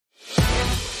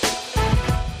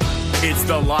It's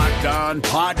the Locked On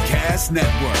Podcast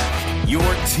Network, your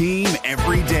team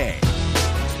every day.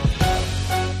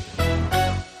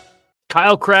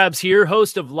 Kyle Krabs here,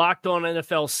 host of Locked On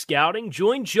NFL Scouting.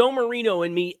 Join Joe Marino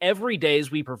and me every day as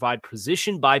we provide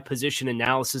position-by-position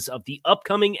analysis of the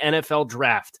upcoming NFL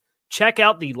Draft. Check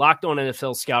out the Locked On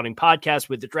NFL Scouting podcast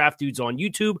with the Draft Dudes on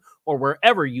YouTube or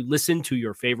wherever you listen to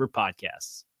your favorite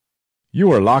podcasts.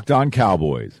 You are Locked On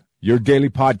Cowboys, your daily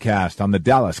podcast on the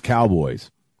Dallas Cowboys.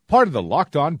 Part of the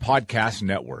Locked On Podcast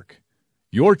Network,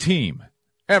 your team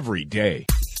every day.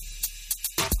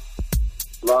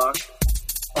 Locked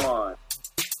On.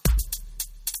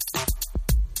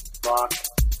 Locked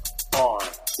On.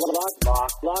 Locked On.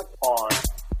 Locked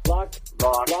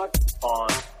On.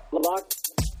 Locked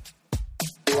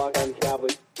On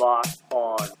Cowboys. Locked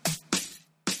On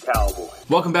Cowboys.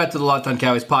 Welcome back to the Locked On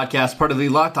Cowboys podcast, part of the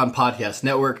Locked On Podcast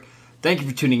Network. Thank you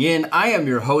for tuning in. I am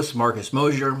your host, Marcus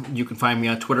Mosier. You can find me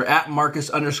on Twitter at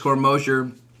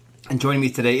Marcus_Mosier. And joining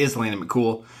me today is Landon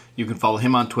McCool. You can follow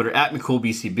him on Twitter at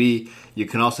McCoolBCB. You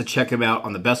can also check him out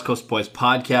on the Best Coast Boys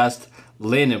podcast.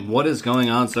 Landon, what is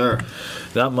going on, sir?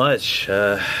 Not much.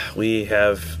 I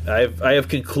have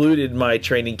concluded my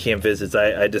training camp visits.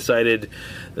 I decided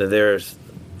that there's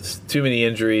too many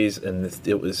injuries and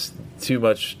it was too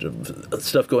much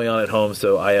stuff going on at home,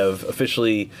 so I have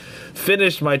officially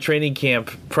finished my training camp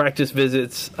practice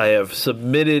visits. I have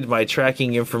submitted my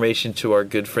tracking information to our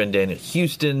good friend Dan in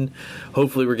Houston.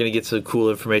 Hopefully we're going to get some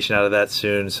cool information out of that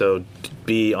soon, so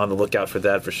be on the lookout for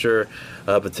that for sure.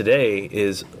 But today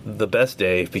is the best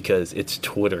day because it's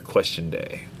Twitter question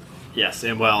day. Yes,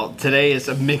 and well, today is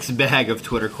a mixed bag of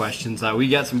Twitter questions. We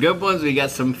got some good ones, we got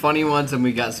some funny ones, and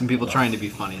we got some people trying to be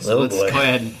funny. So let's go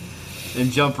ahead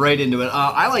and jump right into it.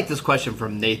 I like this question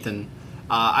from Nathan.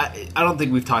 I don't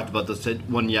think we've talked about this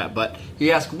one yet, but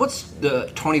he asked, what's the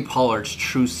Tony Pollard's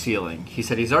true ceiling? He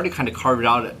said he's already kind of carved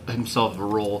out himself a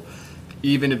role,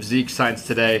 even if Zeke signs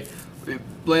today.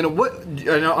 Landon,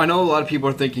 I know a lot of people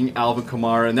are thinking Alvin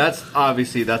Kamara, and that's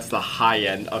the high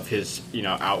end of his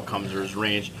outcomes or his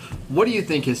range. What do you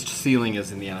think his ceiling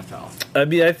is in the NFL? I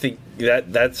mean, I think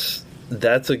that's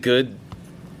a good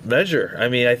measure. I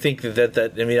mean, I think that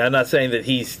I'm not saying that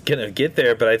he's gonna get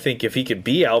there, but I think if he could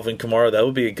be Alvin Kamara, that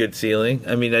would be a good ceiling.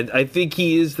 I mean, I think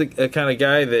he is the kind of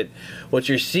guy that what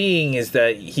you're seeing is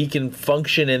that he can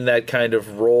function in that kind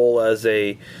of role as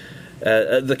the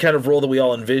kind of role that we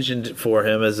all envisioned for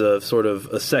him as a sort of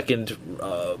a second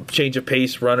change of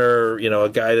pace runner, a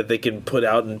guy that they can put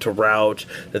out into route,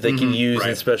 that they can use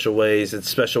in special ways. It's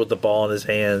special with the ball in his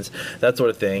hands, that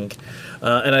sort of thing.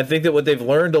 And I think that what they've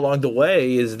learned along the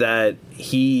way is that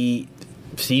he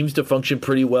seems to function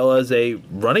pretty well as a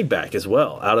running back as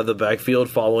well, out of the backfield,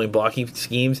 following blocking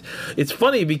schemes. It's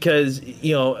funny because,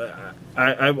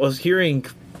 I was hearing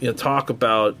talk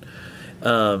about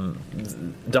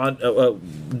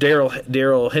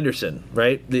Darrell Henderson,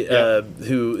 right?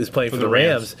 Who is playing for the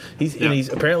Rams. He's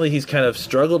apparently kind of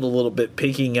struggled a little bit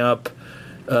picking up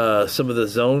some of the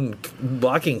zone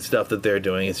blocking stuff that they're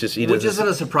doing. It's just which isn't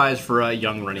a surprise for a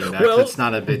young running back. It's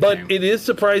not a big thing. But it is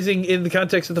surprising in the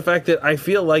context of the fact that I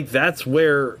feel like that's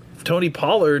where Tony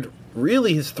Pollard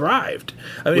really has thrived.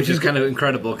 I mean, which is kind of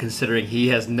incredible considering he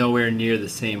has nowhere near the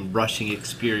same rushing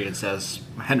experience as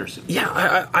Henderson.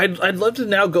 Yeah, I'd love to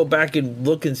now go back and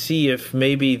look and see if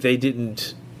maybe they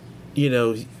didn't,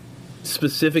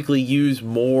 specifically use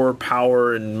more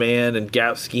power and man and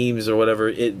gap schemes or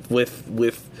whatever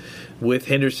with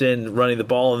Henderson running the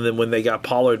ball, and then when they got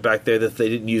Pollard back there, that they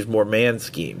didn't use more man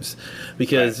schemes,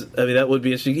 because I mean that would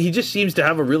be interesting. He just seems to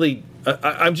have a really.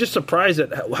 I'm just surprised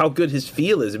at how good his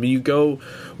feel is. I mean, you go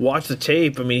watch the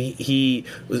tape. I mean, he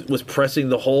was pressing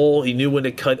the hole. He knew when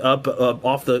to cut up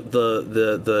off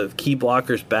the key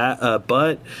blocker's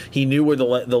butt. He knew where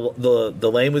the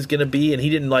lane was going to be, and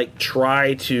he didn't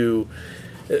try to.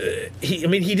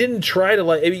 He didn't try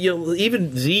to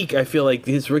even Zeke. I feel like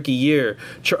his rookie year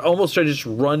almost tried to just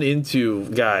run into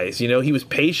guys. He was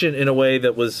patient in a way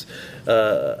that was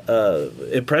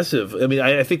impressive. I mean,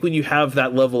 I think when you have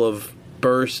that level of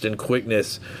burst and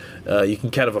quickness, you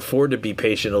can kind of afford to be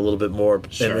patient a little bit more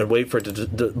and wait for it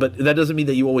to. But that doesn't mean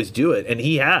that you always do it, and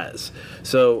he has.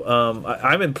 So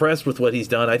I'm impressed with what he's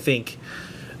done. I think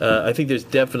there's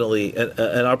definitely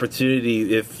an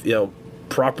opportunity if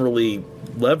properly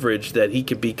leverage that he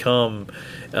could become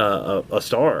a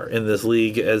star in this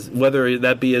league, as whether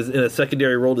that be as in a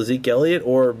secondary role to Zeke Elliott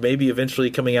or maybe eventually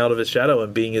coming out of his shadow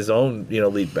and being his own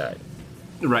lead back.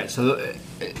 Right. So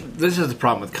this is the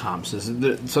problem with comps. Is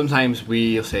that sometimes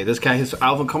we'll say this guy is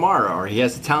Alvin Kamara or he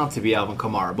has the talent to be Alvin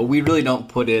Kamara, but we really don't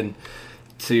put in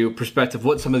to perspective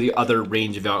what some of the other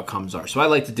range of outcomes are. So I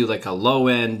like to do like a low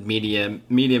end, medium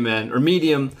end, or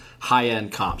medium, high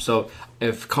end comp. So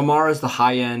if Kamara's the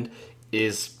high end,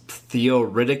 is Theo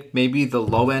Riddick maybe the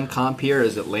low end comp here?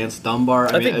 Is it Lance Dunbar?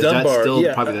 I mean, think Dunbar, is that still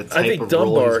yeah, probably the I type think of Dunbar,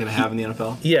 role he's going to have in the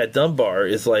NFL? Yeah, Dunbar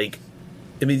is like,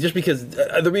 I mean, just because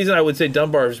the reason I would say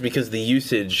Dunbar is because the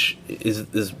usage is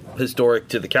historic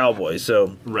to the Cowboys.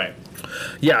 So right.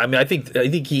 Yeah, I mean, I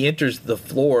think he enters the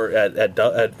floor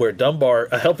at where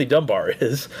a healthy Dunbar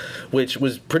is, which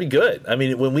was pretty good. I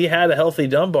mean, when we had a healthy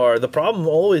Dunbar, the problem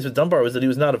always with Dunbar was that he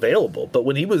was not available. But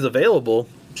when he was available,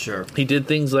 sure, he did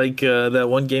things like that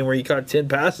one game where he caught 10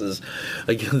 passes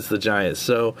against the Giants.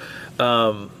 So,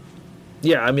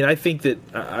 yeah, I mean, I think that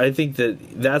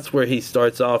that's where he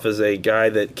starts off as a guy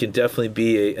that can definitely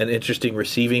be an interesting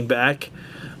receiving back.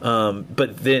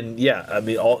 But then, yeah, I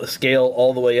mean, scale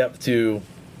all the way up to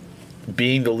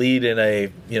being the lead in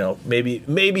a,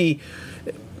 maybe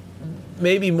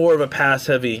more of a pass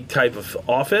heavy type of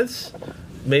offense.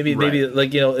 Maybe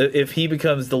like, if he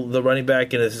becomes the running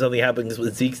back and if something happens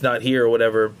when Zeke's not here or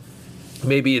whatever,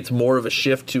 maybe it's more of a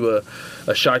shift to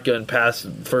a shotgun pass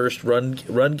first run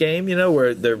game,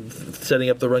 where they're setting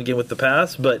up the run game with the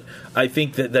pass. But I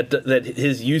think that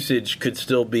his usage could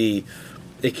still be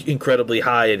incredibly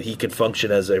high, and he could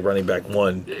function as a running back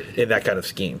one in that kind of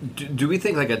scheme. Do we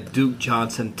think like a Duke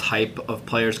Johnson type of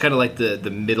player is kind of like the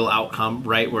middle outcome,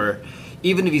 right? Where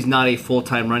even if he's not a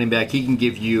full-time running back, he can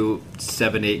give you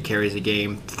 7-8 carries a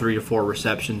game, 3 to 4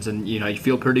 receptions, and you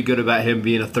feel pretty good about him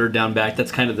being a third down back.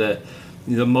 That's kind of the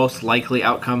most likely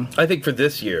outcome. I think for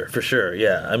this year, for sure,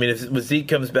 yeah. I mean, if Zeke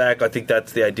comes back, I think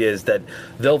that's the idea, is that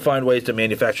they'll find ways to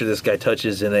manufacture this guy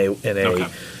touches in a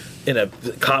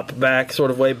cop back sort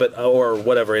of way, or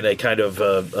whatever, in a kind of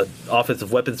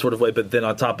offensive weapon sort of way. But then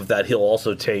on top of that, he'll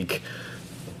also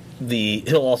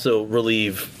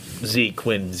relieve Zeke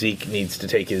when Zeke needs to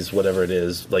take his whatever it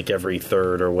is, like every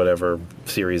third or whatever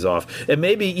series off. And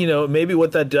maybe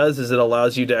what that does is it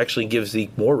allows you to actually give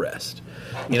Zeke more rest.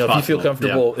 If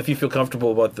you feel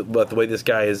comfortable about the way this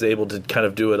guy is able to kind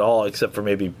of do it all, except for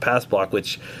maybe pass block,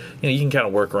 which you can kind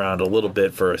of work around a little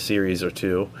bit for a series or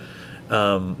two.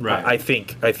 Right. I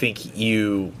think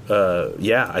you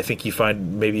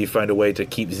find a way to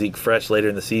keep Zeke fresh later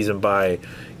in the season by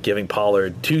giving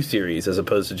Pollard 2 series as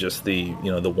opposed to just the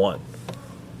one.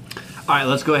 All right,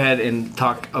 let's go ahead and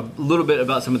talk a little bit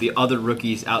about some of the other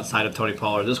rookies outside of Tony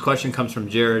Pollard. This question comes from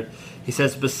Jared. He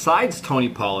says, besides Tony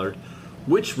Pollard,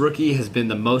 which rookie has been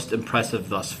the most impressive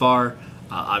thus far?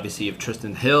 Obviously, you have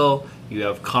Tristan Hill. You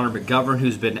have Connor McGovern,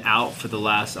 who's been out for the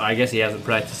last... I guess he hasn't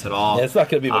practiced at all. Yeah, it's not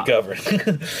going to be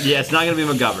McGovern. Yeah, it's not going to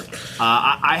be McGovern.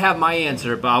 I have my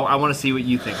answer, but I want to see what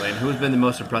you think, Lane. Who's been the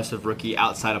most impressive rookie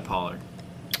outside of Pollard?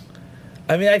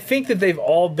 I mean, I think that they've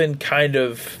all been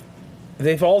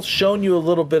they've all shown you a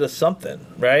little bit of something,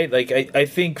 right? Like, I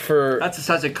think for... That's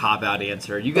such a cop-out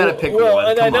answer. You got to pick one.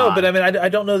 And Come I know, on. but I mean, I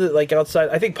don't know that, like, outside...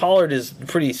 I think Pollard is a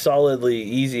pretty solidly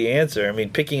easy answer. I mean,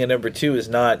 picking a number 2 is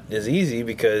not as easy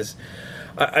because,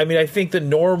 I mean, I think the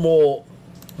normal,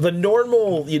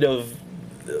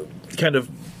 kind of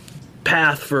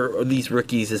path for these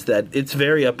rookies is that it's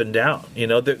very up and down.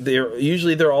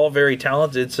 They're all very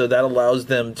talented, so that allows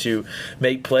them to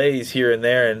make plays here and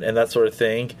there and that sort of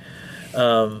thing.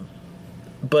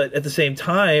 But at the same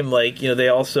time, they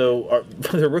also are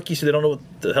they're rookies, so they don't know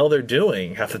what the hell they're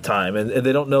doing half the time, and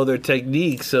they don't know their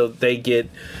technique, so they get,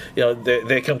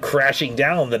 they come crashing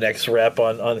down the next rep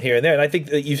on here and there. And I think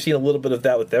that you've seen a little bit of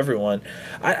that with everyone.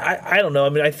 I don't know. I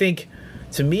mean, I think,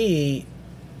 to me,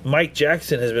 Mike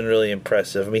Jackson has been really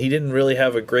impressive. I mean, he didn't really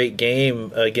have a great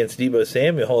game against Deebo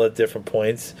Samuel at different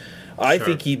points. I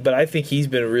think he's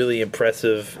been really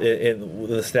impressive in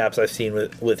the snaps I've seen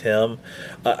with him.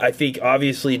 I think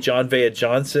obviously John Vea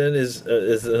Johnson is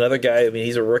another guy. I mean,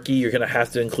 he's a rookie. You're going to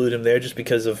have to include him there just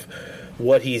because of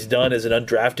what he's done as an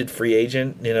undrafted free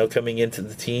agent, coming into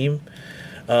the team.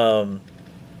 I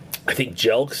think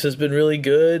Jelks has been really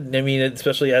good. I mean,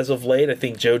 especially as of late. I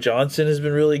think Joe Johnson has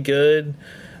been really good.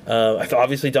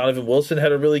 Obviously Donovan Wilson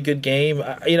had a really good game.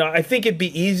 I think it'd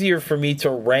be easier for me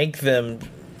to rank them,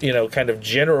 kind of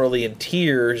generally in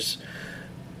tiers,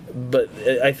 but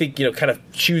I think, kind of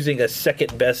choosing a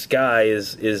second best guy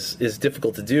is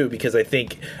difficult to do, because I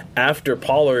think after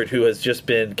Pollard, who has just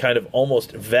been kind of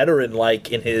almost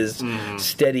veteran-like in his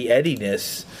steady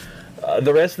Eddiness,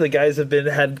 the rest of the guys have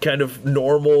had kind of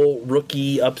normal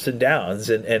rookie ups and downs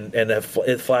and have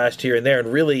flashed here and there.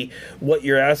 And really what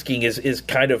you're asking is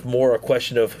kind of more a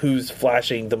question of who's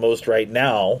flashing the most right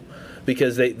now,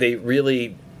 because they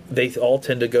really they all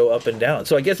tend to go up and down.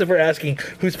 So I guess if we're asking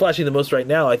who's flashing the most right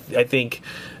now, I think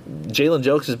Jalen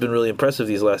Jokes has been really impressive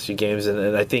these last few games,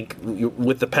 and I think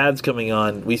with the pads coming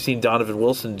on, we've seen Donovan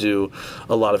Wilson do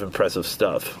a lot of impressive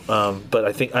stuff. But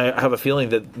I think I have a feeling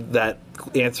that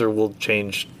answer will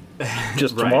change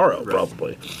just tomorrow,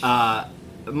 probably.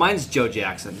 Mine's Joe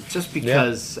Jackson, just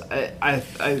because I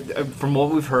from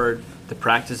what we've heard, the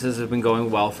practices have been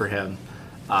going well for him.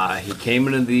 He came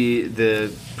into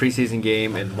the preseason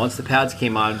game, and once the pads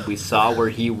came on, we saw where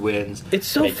he wins. It's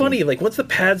so funny. Like, once the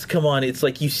pads come on, it's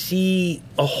like you see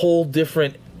a whole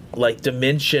different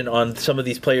dimension on some of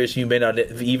these players you may not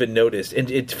have even noticed. And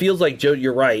it feels like,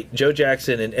 you're right, Joe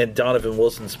Jackson and Donovan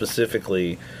Wilson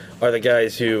specifically are the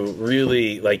guys who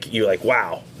really,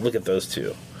 wow, look at those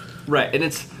two. Right, and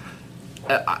it's...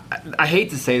 I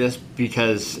hate to say this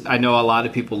because I know a lot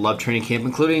of people love training camp,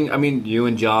 including, you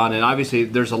and John, and obviously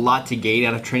there's a lot to gain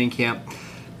out of training camp,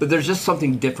 but there's just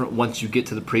something different once you get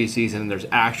to the preseason and there's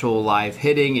actual live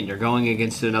hitting and you're going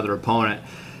against another opponent.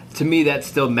 To me, that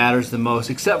still matters the most,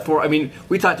 except for,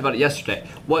 we talked about it yesterday.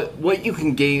 What you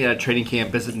can gain at a training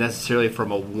camp isn't necessarily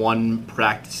from a one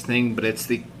practice thing, but it's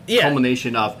the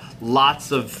culmination of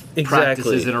lots of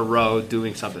practices in a row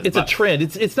doing something. It's a trend.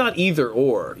 It's not either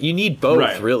or. You need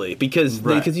both, really, because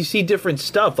you see different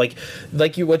stuff, like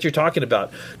what you're talking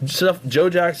about. Stuff Joe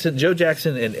Jackson,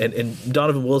 and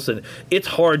Donovan Wilson. It's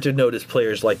hard to notice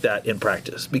players like that in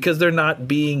practice because they're not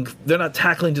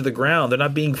tackling to the ground. They're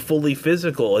not being fully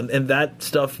physical, and that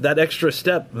stuff, that extra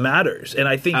step matters. And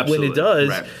I think when it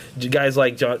does, guys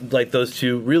like those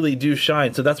two really do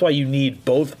shine. So that's why you need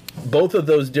both of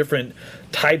those different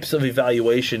types of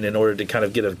evaluation in order to kind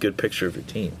of get a good picture of your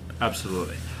team.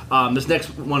 Absolutely. This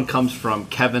next one comes from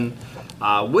Kevin.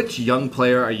 Which young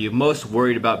player are you most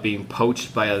worried about being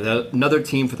poached by another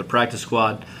team for the practice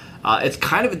squad? It's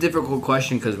kind of a difficult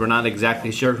question because we're not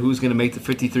exactly sure who's going to make the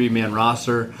 53-man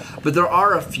roster, but there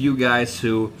are a few guys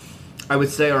who I would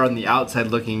say are on the outside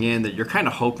looking in that you're kind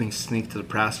of hoping sneak to the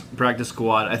practice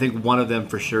squad. I think one of them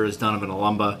for sure is Donovan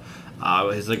Alumba.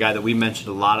 He's a guy that we mentioned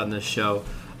a lot on this show.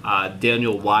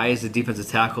 Daniel Wise, the defensive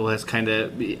tackle, has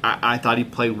I thought he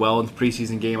played well in the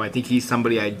preseason game. I think he's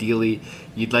somebody ideally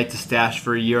you'd like to stash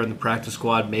for a year in the practice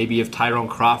squad. Maybe if Tyrone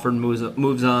Crawford moves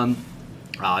on.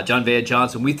 John Vea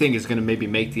Johnson, we think is going to maybe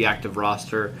make the active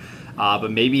roster.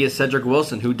 But maybe it's Cedric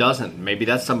Wilson, who doesn't. Maybe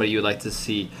that's somebody you'd like to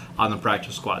see on the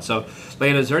practice squad. So,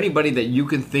 Lana, is there anybody that you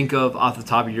can think of off the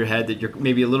top of your head that you're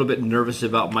maybe a little bit nervous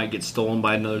about might get stolen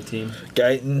by another team?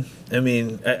 Guyton.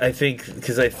 I think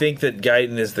that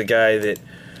Guyton is the guy that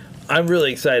I'm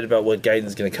really excited about what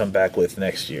Guyton's going to come back with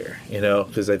next year.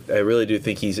 Because I really do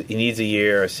think he needs a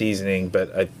year of seasoning,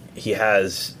 but he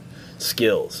has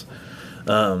skills.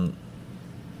 I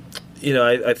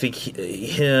think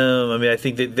him. I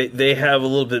think that they have a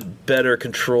little bit better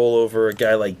control over a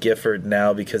guy like Gifford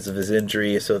now because of his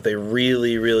injury. So if they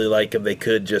really, really like him, they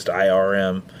could just IR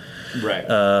him. Right.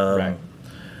 Right.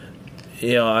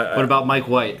 What about Mike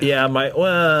White? Yeah,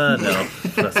 no,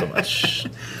 not so much.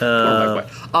 Mike White.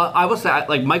 I will say,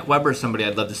 Mike Weber is somebody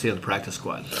I'd love to see on the practice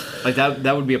squad.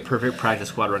 That would be a perfect practice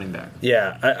squad running back.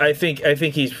 Yeah, I think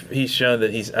he's shown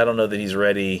that I don't know that he's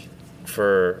ready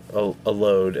for a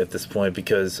load at this point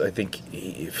because I think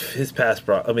his pass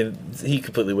he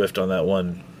completely whiffed on that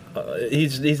one.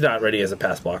 He's not ready as a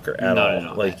pass blocker at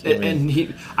all. No. I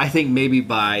think maybe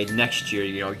by next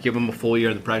year, give him a full year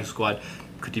in the practice squad.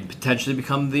 Could he potentially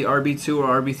become the RB2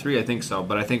 or RB3? I think so,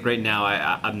 but I think right now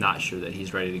I'm not sure that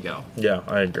he's ready to go. Yeah,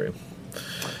 I agree.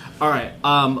 All right,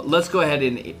 let's go ahead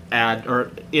and add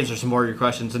or answer some more of your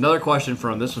questions. Another question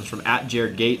this one's from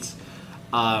 @JaredGates.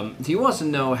 He wants to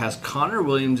know, has Connor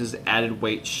Williams' added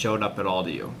weight showed up at all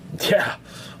to you? Yeah.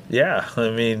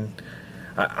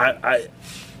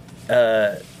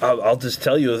 I'll just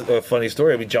tell you a funny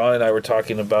story. John and I were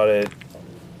talking about it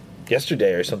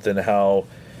yesterday or something, how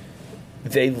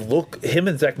him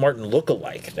and Zach Martin look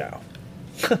alike now.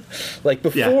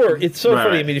 Before, it's so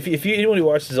funny. Right. If anyone who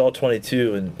watches all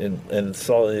 22 and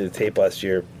saw the tape last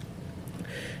year,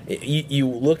 you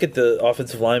look at the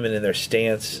offensive linemen and their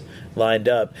stance lined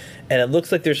up, and it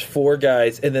looks like there's four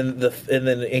guys, and then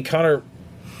in Connor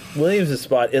Williams'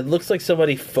 spot, it looks like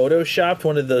somebody photoshopped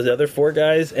one of those other four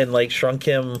guys and shrunk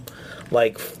him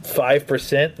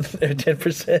 5% or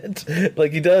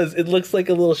 10%. He does. It looks like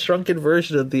a little shrunken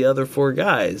version of the other four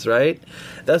guys, right?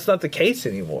 That's not the case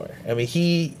anymore.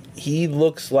 He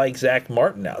looks like Zach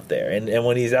Martin out there, and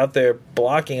when he's out there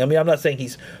blocking, I'm not saying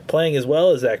he's playing as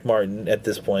well as Zach Martin at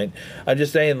this point. I'm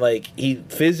just saying he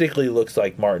physically looks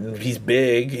like Martin. He's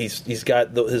big. He's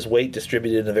got his weight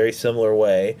distributed in a very similar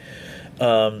way.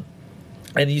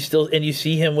 And you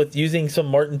see him with using some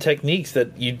Martin techniques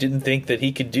that you didn't think that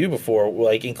he could do before,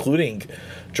 like including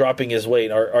dropping his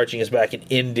weight, arching his back, and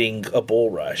ending a bull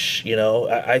rush.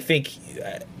 I think,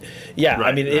 yeah. Right,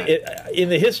 I mean, right. In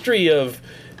the history of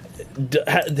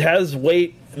has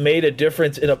weight made a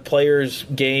difference in a player's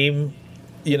game?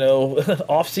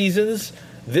 Off seasons,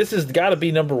 this has got to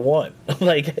be number one.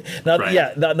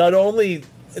 Not only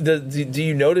do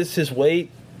you notice his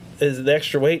weight. Is the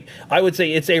extra weight? I would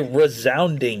say it's a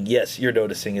resounding yes. You're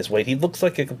noticing his weight. He looks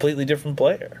like a completely different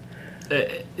player.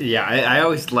 I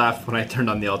always laughed when I turned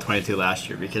on the All-22 last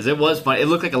year because it was fun. It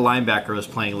looked like a linebacker was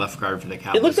playing left guard for the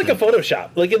Cowboys. It looks like a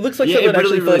Photoshop. Like it looks like someone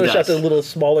actually photoshopped a little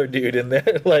smaller dude in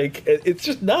there. Like it's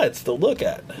just nuts to look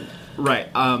at. Right.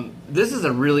 This is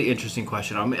a really interesting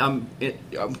question. I'm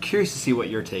curious to see what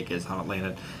your take is on it,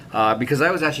 Landon. Because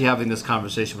I was actually having this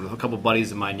conversation with a couple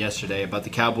buddies of mine yesterday about the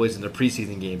Cowboys and their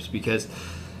preseason games because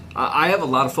I have a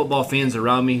lot of football fans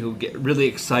around me who get really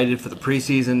excited for the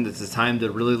preseason. It's a time to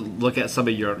really look at some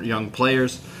of your young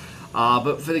players.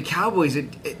 But for the Cowboys,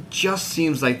 it just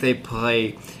seems like they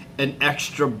play an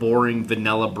extra boring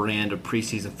vanilla brand of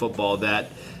preseason football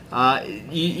that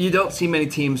you don't see many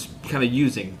teams kind of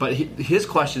using. But his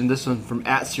question, this one from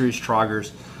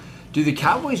 @SeriesTroggers, do the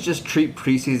Cowboys just treat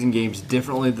preseason games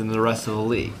differently than the rest of the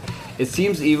league? It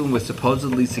seems even with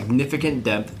supposedly significant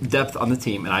depth on the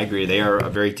team, and I agree, they are a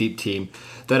very deep team,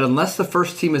 that unless the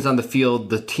first team is on the field,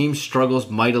 the team struggles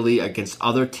mightily against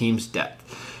other teams' depth.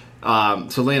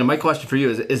 So, Lana, my question for you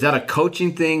is that a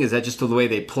coaching thing? Is that just the way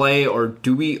they play? Or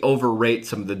do we overrate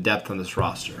some of the depth on this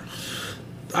roster?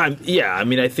 Yeah, I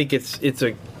mean, I think it's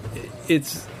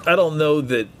I don't know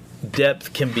that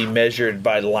depth can be measured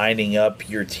by lining up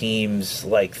your teams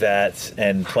like that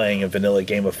and playing a vanilla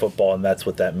game of football, and that's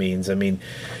what that means. I mean,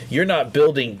 you're not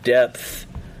building depth.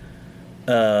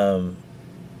 You're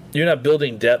not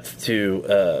building depth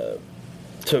to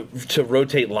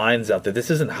rotate lines out there. This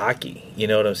isn't hockey. You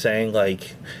know what I'm saying?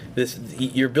 Like this,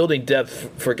 you're building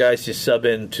depth for guys to sub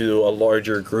into a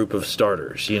larger group of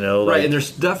starters. Right? And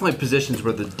there's definitely positions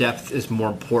where the depth is more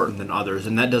important than others,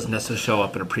 and that doesn't necessarily show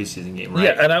up in a preseason game, right?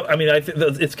 Yeah, and I think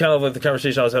it's kind of like the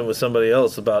conversation I was having with somebody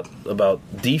else about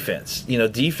defense.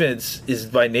 Defense is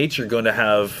by nature going to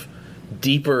have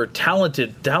deeper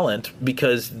talent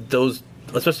because those,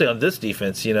 especially on this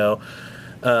defense,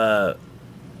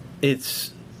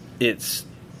 it's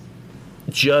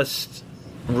just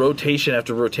rotation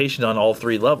after rotation on all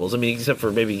three levels. I mean, except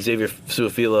for maybe Jalen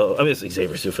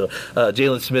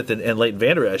Smith and Leighton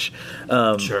Vander Esch.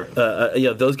 Sure.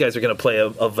 Those guys are going to play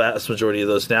a vast majority of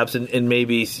those snaps, and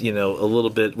maybe a little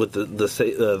bit with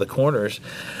the corners.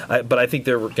 But I think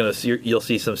you'll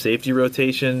see some safety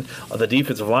rotation. The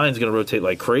defensive line is going to rotate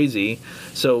like crazy.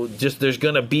 So just there's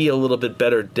going to be a little bit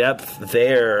better depth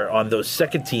there on those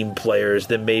second team players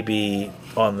than maybe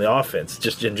on the offense,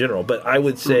 just in general. But I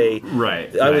would say,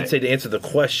 I would say to answer the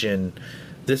question,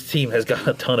 this team has got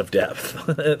a ton of depth.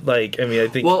 I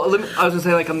think. Well, I was going to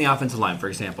say, like on the offensive line, for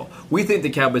example, we think the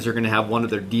Cowboys are going to have one of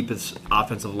their deepest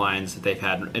offensive lines that they've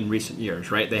had in recent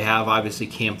years, right? They have obviously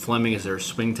Cam Fleming as their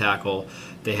swing tackle.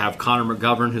 They have Connor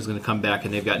McGovern, who's going to come back,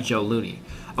 and they've got Joe Looney.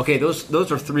 Okay,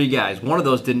 those are three guys. One of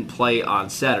those didn't play on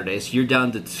Saturday, so you're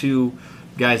down to two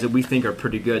guys that we think are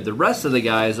pretty good. The rest of the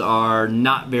guys are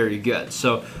not very good.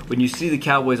 So when you see the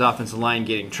Cowboys offensive line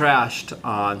getting trashed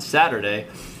on Saturday,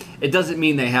 it doesn't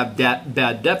mean they have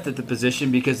bad depth at the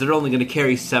position because they're only going to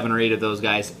carry 7 or 8 of those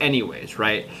guys anyways,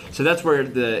 right? So that's where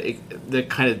the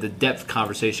kind of the depth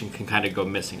conversation can kind of go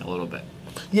missing a little bit.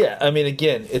 Yeah, I mean,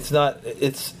 again, it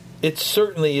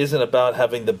certainly isn't about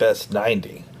having the best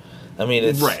 90. I mean,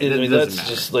 that's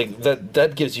just like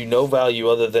that gives you no value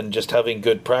other than just having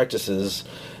good practices,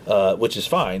 which is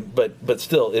fine. But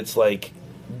still, it's like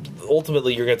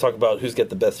ultimately you're going to talk about who's got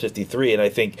the best 53, and I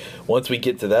think once we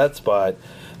get to that spot,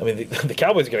 I mean, the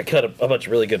Cowboys are going to cut a bunch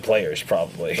of really good players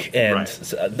probably, and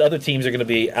the other teams are going to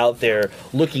be out there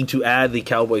looking to add the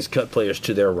Cowboys cut players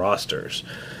to their rosters.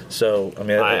 So I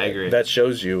mean, I agree. That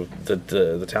shows you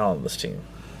the talent of this team.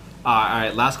 All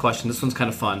right, last question. This one's kind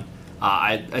of fun.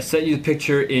 I sent you the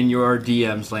picture in your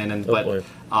DMs, Landon, but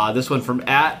this one from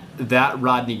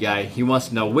 @ThatRodneyGuy. He wants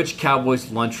to know, which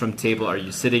Cowboys lunchroom table are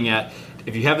you sitting at?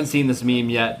 If you haven't seen this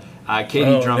meme yet,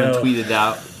 Katie Drummond tweeted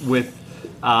out with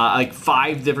like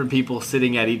 5 different people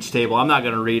sitting at each table. I'm not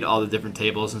going to read all the different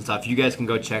tables and stuff. You guys can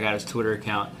go check out his Twitter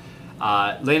account.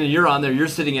 Landon, you're on there. You're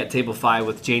sitting at table 5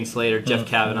 with Jane Slater, Jeff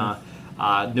Kavanaugh,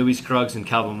 Newey Scruggs, and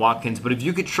Calvin Watkins. But if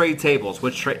you could trade tables,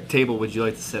 which table would you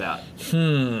like to sit at?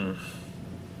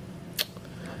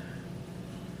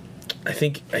 I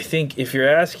think if you're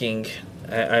asking,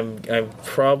 I'm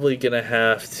probably gonna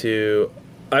have to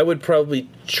I would probably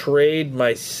trade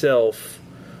myself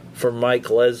for Mike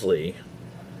Leslie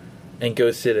and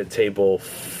go sit at table.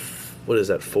 What is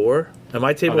that, 4? Am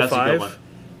I table 5? A good one.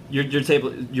 Your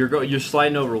table. You're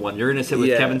sliding over one. You're going to sit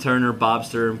with Kevin Turner, Bob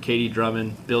Sturm, Katie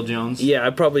Drummond, Bill Jones. Yeah,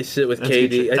 I'd probably sit with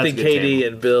Katie. I think Katie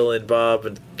and Bill and Bob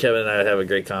and Kevin and I would have a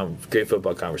great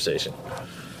football conversation.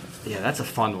 Yeah, that's a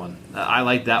fun one. I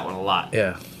like that one a lot.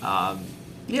 Yeah.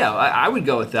 I would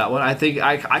go with that one. I think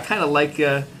I kind of like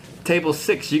table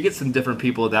 6. You get some different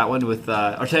people at that one with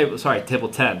table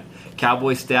 10.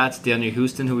 Cowboy stats, Daniel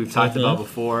Houston, who we've talked about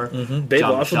before. Mm-hmm. Babe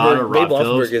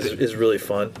Loffenberg is really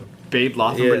fun. Babe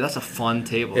Loffenberg, that's a fun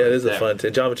table. Yeah, it is a fun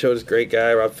table. John Machota's a great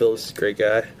guy. Rob Phillips is a great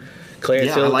guy.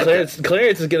 Clarence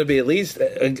is going to be at least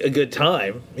a good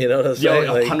time. You know what I'm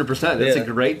saying? 100%. That's a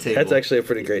great table. That's actually a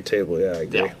pretty great table. Yeah, I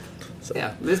agree. Yeah. So.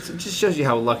 Yeah, this just shows you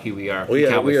how lucky we are. We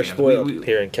are spoiled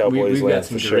here in Cowboys land,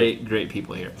 for sure. Great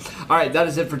people here. All right, that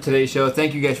is it for today's show.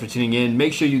 Thank you guys for tuning in.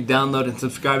 Make sure you download and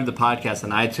subscribe to the podcast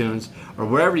on iTunes or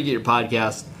wherever you get your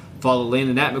podcasts. Follow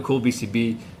Landon at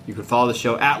McCoolBCB. You can follow the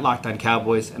show at Locked On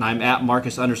Cowboys, and I'm at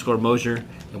Marcus_Mosier,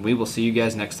 and we will see you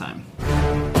guys next time.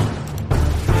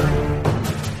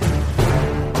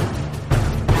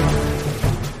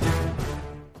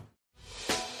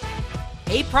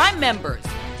 Hey, Prime members,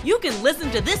 you can listen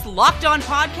to this Locked On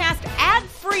podcast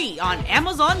ad-free on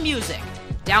Amazon Music.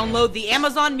 Download the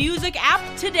Amazon Music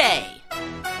app today.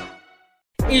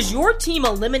 Is your team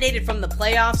eliminated from the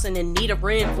playoffs and in need of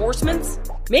reinforcements?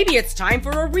 Maybe it's time for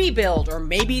a rebuild, or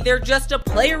maybe they're just a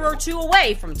player or two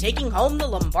away from taking home the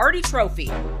Lombardi Trophy.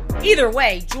 Either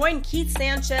way, join Keith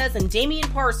Sanchez and Damian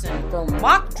Parson for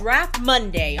Mock Draft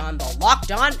Monday on the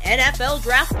Locked On NFL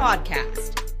Draft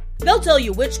Podcast. They'll tell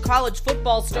you which college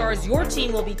football stars your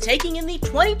team will be taking in the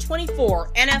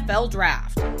 2024 NFL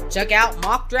Draft. Check out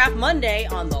Mock Draft Monday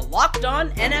on the Locked On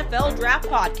NFL Draft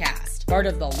Podcast, part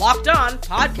of the Locked On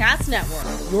Podcast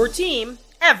Network. Your team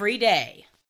every day.